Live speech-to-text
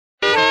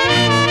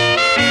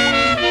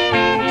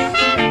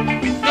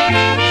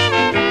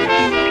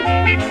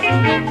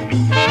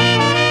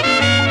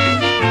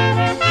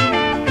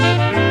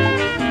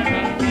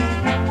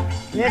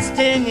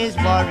thing is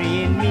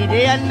worrying me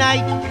day and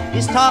night.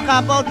 It's talk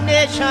about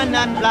nation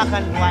and black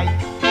and white.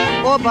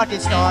 Oh, but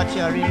it's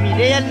torturing me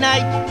day and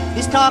night.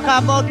 It's talk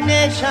about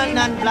nation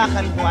and black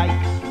and white.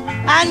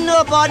 And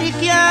nobody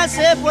can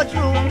say for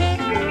true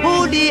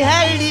who the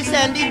hell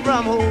descended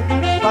from who.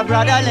 But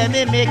brother, let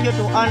me make you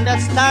to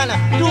understand,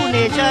 two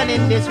nations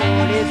in this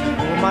world is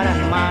woman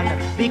and man.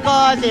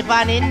 Because if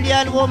an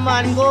Indian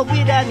woman go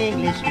with an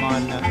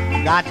Englishman,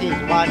 that is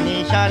one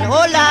nation.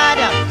 Oh lad,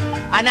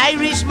 an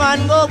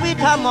Irishman go with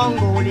a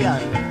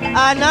Mongolian,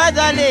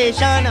 another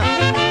nation.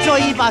 So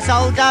if a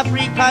South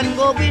African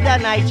go with a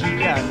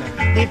Nigerian,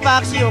 the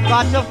facts you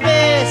got to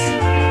face.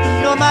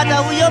 No matter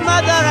who your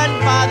mother and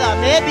father,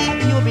 maybe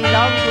you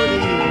belong to the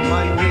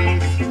human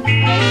race.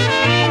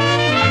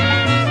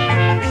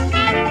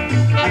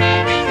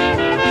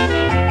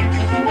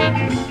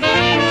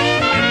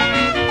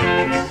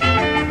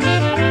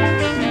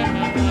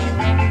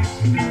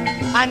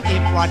 And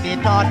if what they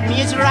taught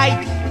me is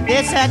right,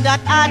 they said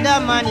that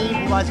Adam and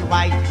Eve was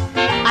white.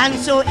 And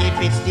so if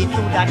it's the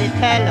truth that they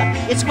tell,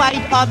 it's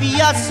quite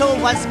obvious so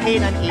was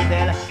Cain and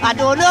Abel. I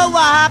don't know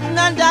what happened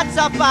and that's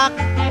a fact.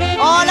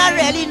 All I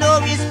really know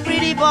is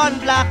pretty born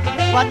black.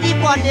 But if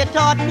what they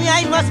taught me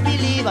I must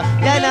believe,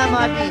 then I'm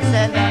a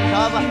descendant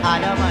of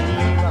Adam and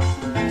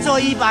Eve. So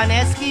if an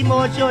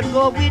Eskimo should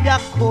go with a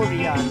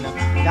Korean,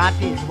 that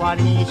is one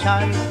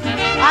nation.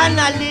 And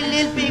a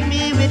little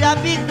pygmy with a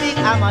big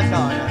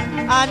Amazon,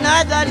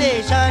 another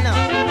nation.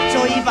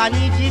 So if an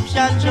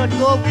Egyptian should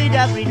go with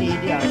a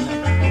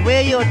Grenadian,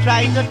 where you're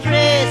trying to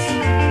trace,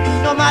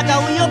 no matter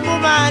who your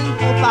mooma and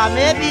poopa,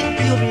 maybe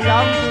you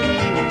belong to the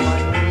human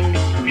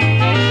race.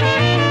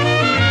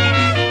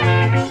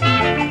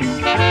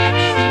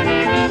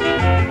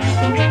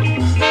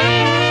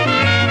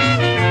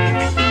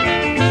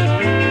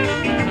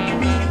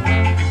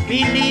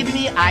 Believe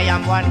me, I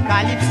am one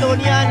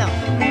Calypsonian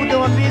who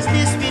don't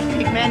business with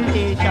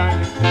pigmentation.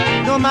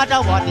 No matter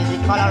what is the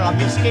color of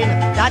your skin,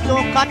 that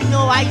don't cut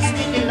no ice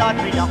with the Lord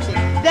reduction.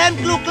 Them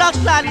Ku Klux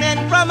Klan men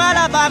from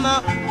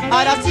Alabama,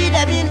 I see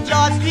them in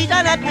George Street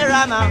and at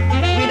Mirama,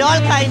 with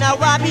all kind of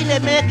wabby they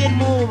making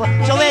move.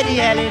 So where the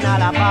hell in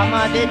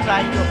Alabama they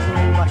trying to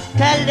prove?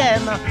 Tell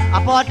them a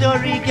Puerto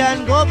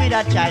Rican go with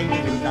a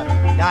Chinese,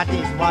 that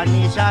is one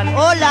nation.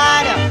 Oh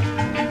Lord,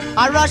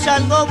 a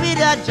Russian go with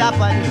a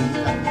Japanese,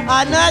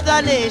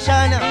 another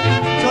nation.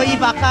 So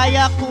if a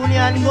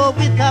Kayakunian go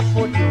with a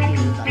Portuguese,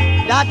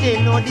 that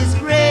ain't no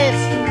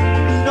disgrace.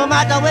 No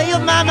matter where your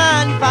mama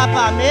and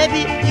papa,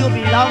 maybe you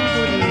belong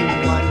to the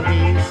human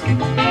race.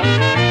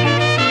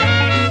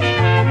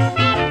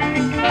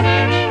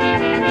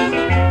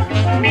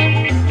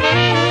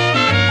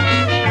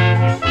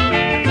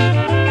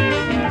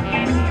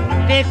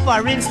 Take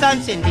for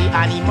instance in the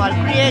animal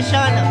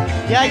creation,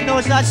 there's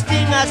no such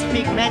thing as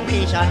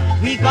pigmentation.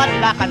 We got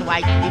black and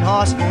white in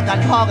horse, goat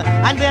and hog,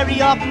 and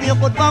very often you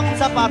could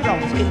bounce up a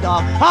brown skin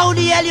dog. How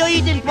the hell you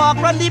eating pork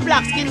from the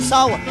black skin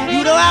sow?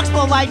 You don't ask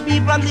for white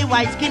beef from the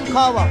white skin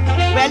cow.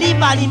 Well,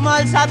 if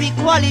animals have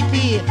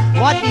equality,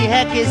 what the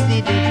heck is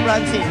the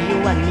difference in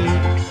you and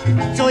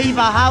me? So if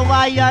a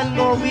Hawaiian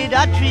go with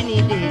a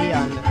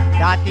Trinidadian,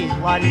 that is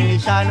one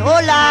nation.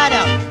 Oh Lord,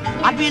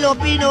 a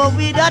Filipino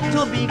with a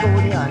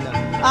Tobagonian,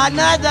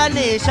 another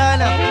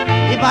nation.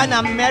 If an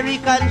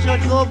American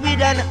should go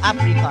with an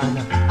African,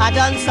 I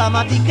done some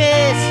of the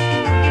case.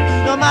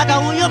 No matter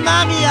who your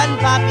mommy and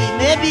papi,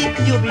 maybe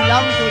you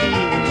belong to the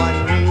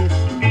human race.